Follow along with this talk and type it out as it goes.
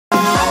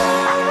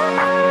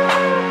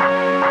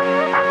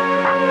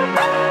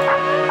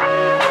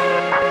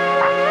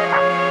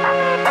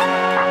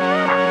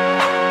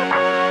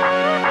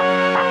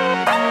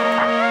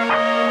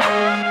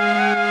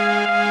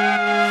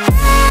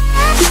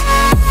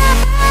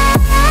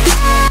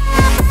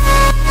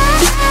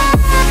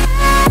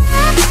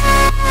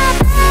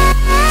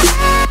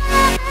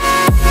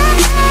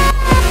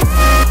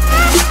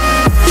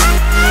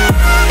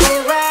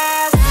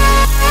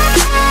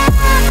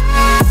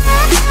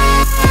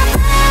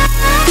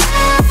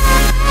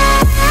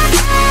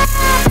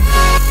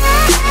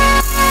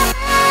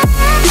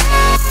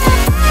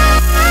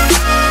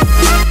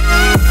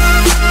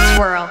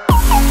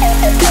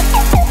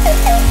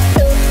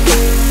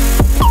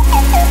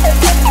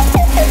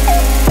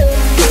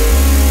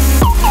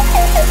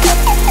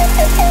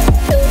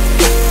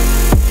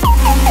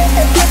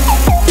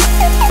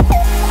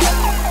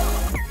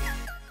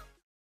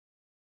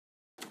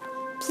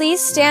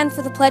Please stand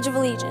for the Pledge of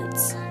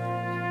Allegiance.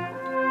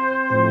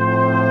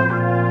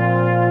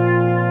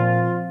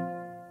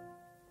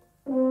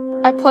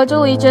 I pledge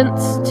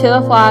allegiance to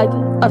the flag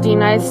of the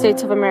United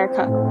States of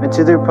America and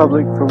to the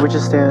republic for which it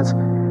stands,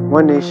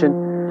 one nation,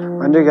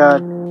 under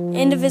God,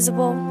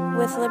 indivisible,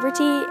 with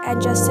liberty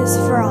and justice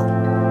for all.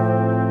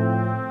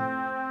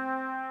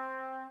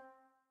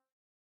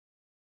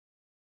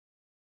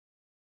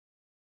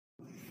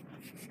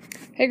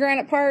 Hey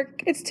Granite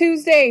Park, it's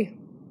Tuesday.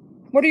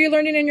 What are you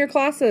learning in your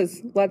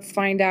classes? Let's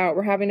find out.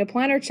 We're having a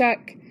planner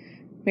check.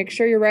 Make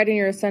sure you're writing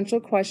your essential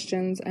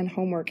questions and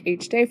homework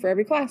each day for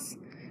every class.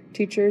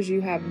 Teachers, you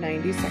have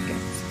 90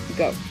 seconds.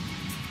 Go.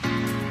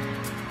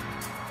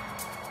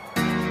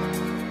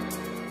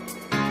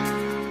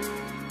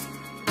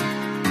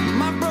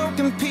 My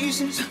broken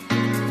pieces,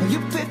 you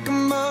pick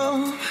them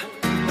up.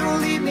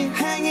 Don't leave me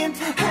hanging,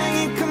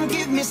 come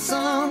give me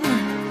some.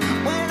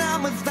 When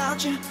I'm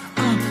without you,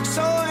 I'm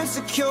so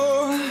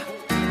insecure.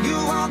 You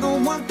are the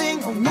one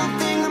thing I'm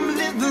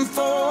living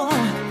for.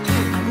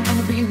 I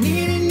wanna be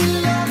needing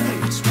your love,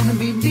 I just wanna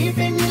be deep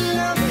in your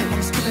love. And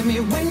it's killing me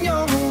when you're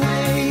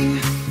away.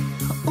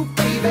 Oh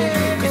baby,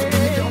 'cause I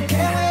really don't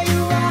care where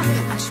you are,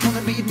 I just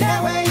wanna be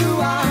there where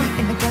you are.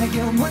 And I gotta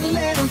get one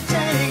little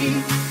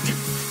taste.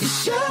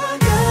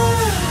 Sugar,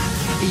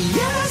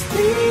 yes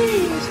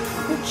please,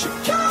 won't you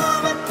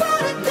come and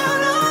put it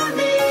down on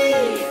me?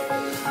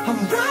 I'm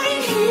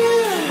right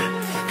here,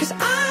 'cause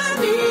I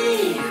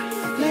need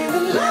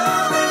little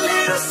love, a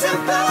little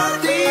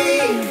sympathy.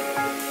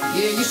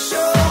 Yeah, you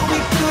show me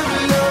good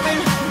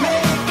loving,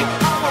 make it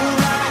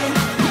alright.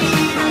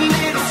 Need a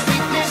little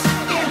sweetness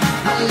in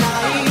my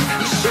life.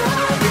 You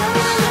sugar,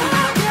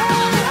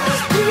 yes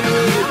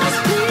please,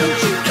 won't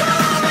you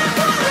come and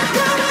put it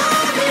down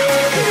on me?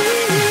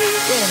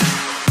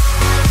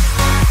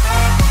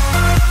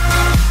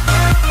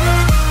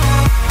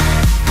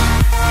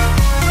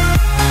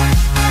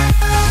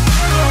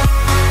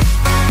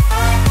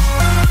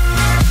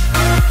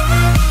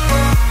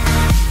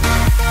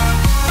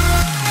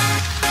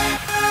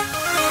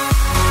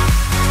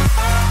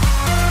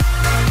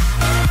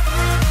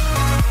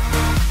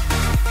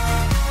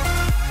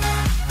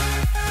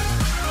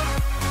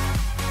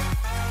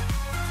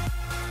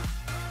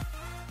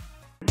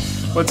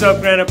 What's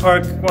up, Granite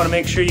Park? Want to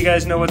make sure you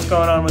guys know what's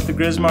going on with the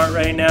Grizz Mart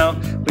right now.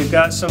 We've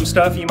got some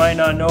stuff you might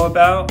not know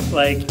about,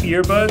 like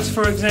earbuds,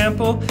 for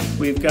example.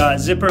 We've got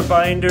zipper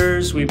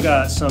binders. We've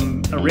got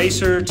some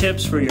eraser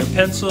tips for your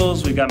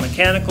pencils. We've got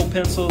mechanical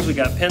pencils. We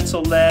got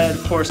pencil lead,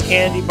 of course,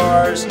 candy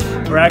bars.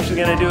 We're actually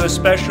going to do a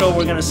special.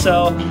 We're going to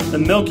sell the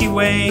Milky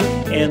Way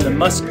and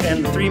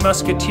the Three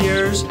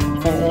Musketeers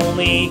for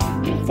only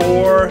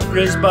 4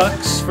 Grizz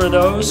bucks for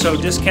those. So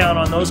discount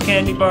on those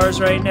candy bars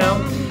right now.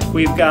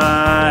 We've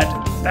got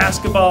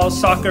basketballs,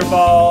 soccer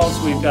balls,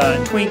 we've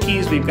got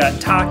Twinkies, we've got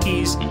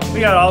Takis.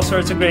 We got all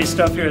sorts of great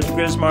stuff here at the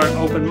Grizz Mart.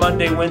 Open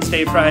Monday,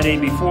 Wednesday, Friday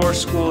before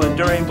school and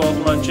during both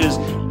lunches.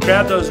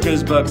 Grab those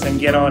Grizz bucks and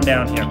get on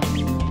down here.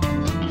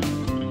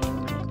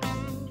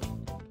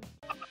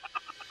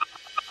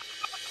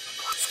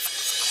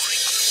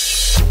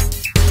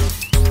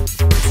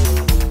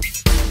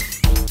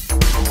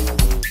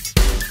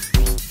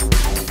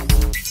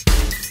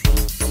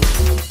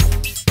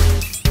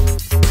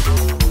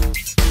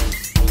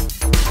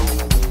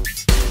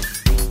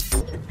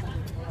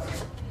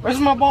 Where's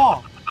my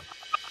ball?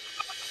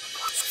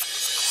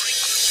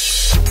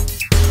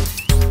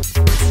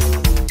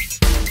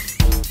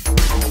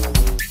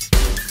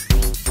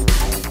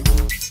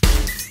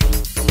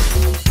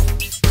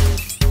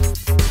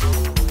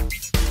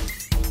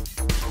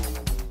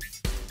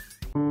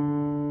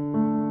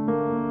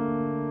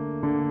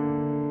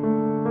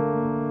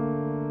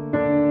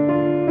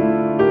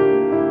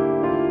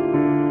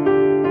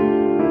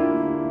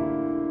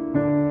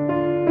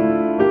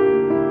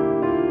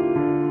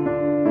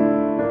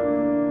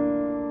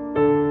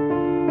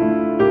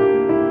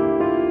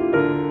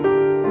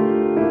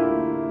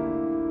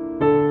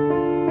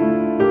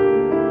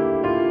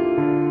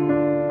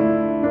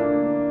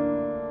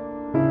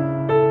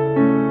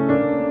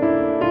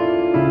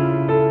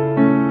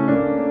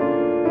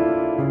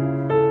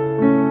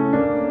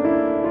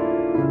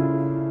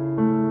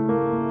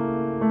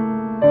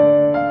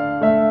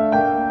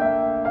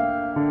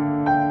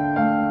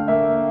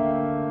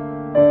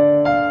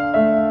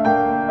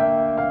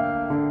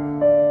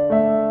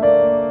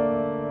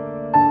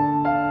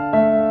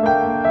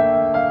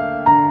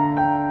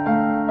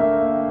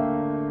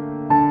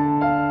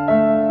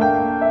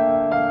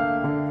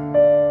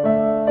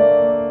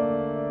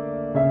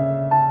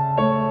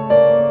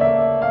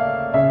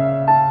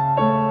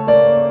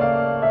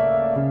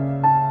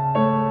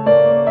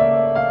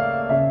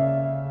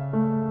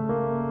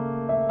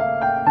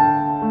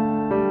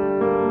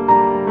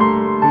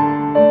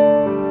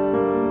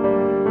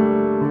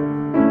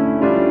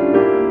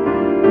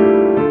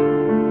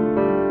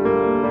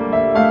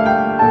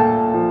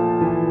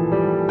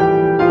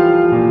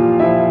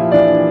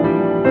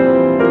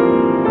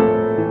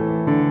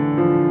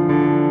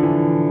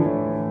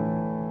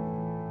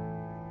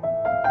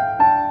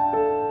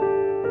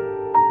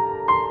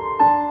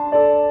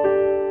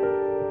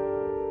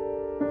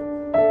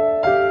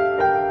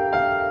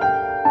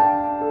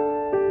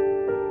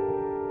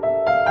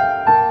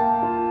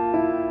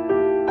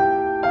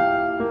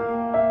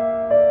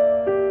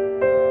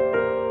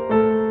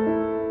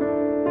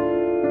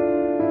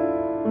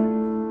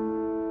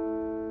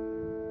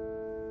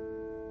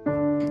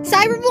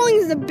 Cyberbullying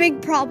is a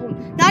big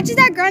problem, not just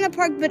at Granite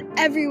Park, but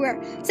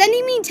everywhere.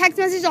 Sending me text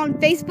messages on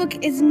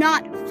Facebook is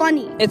not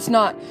funny. It's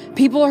not.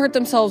 People hurt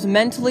themselves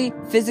mentally,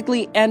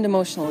 physically, and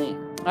emotionally.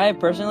 I have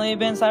personally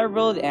been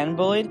cyberbullied and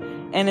bullied,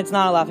 and it's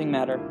not a laughing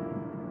matter.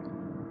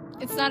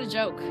 It's not a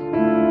joke.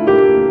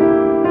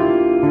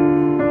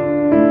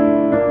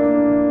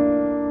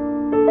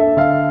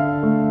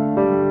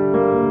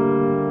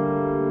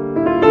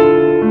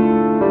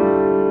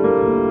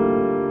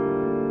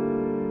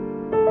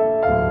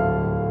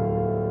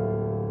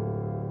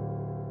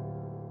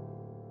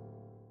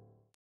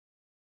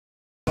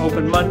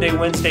 Open Monday,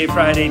 Wednesday,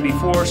 Friday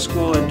before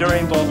school and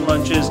during both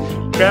lunches.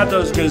 Grab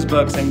those Grizz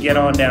books and get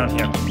on down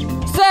here.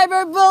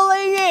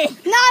 Cyberbullying!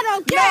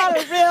 Not okay! Not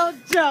a real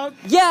joke.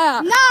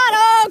 Yeah!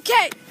 Not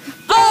okay!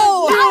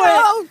 Oh!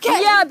 Not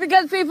okay! Yeah,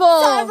 because people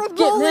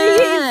get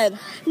mad.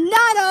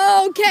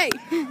 Not okay!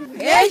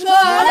 It's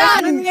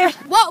not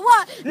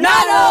What?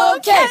 not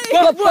okay.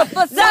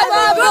 What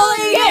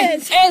cyberbullying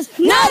is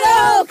not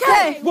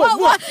okay.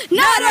 What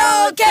not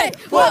okay.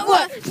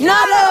 What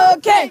not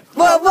okay.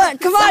 What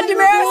come on,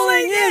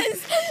 Damaris.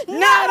 Is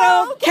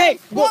not okay.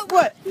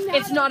 What?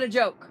 It's not a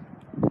joke.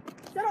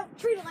 So don't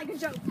treat it like a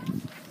joke.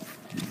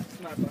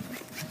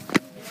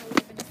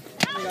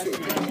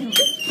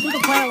 Leave the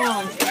plant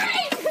alone.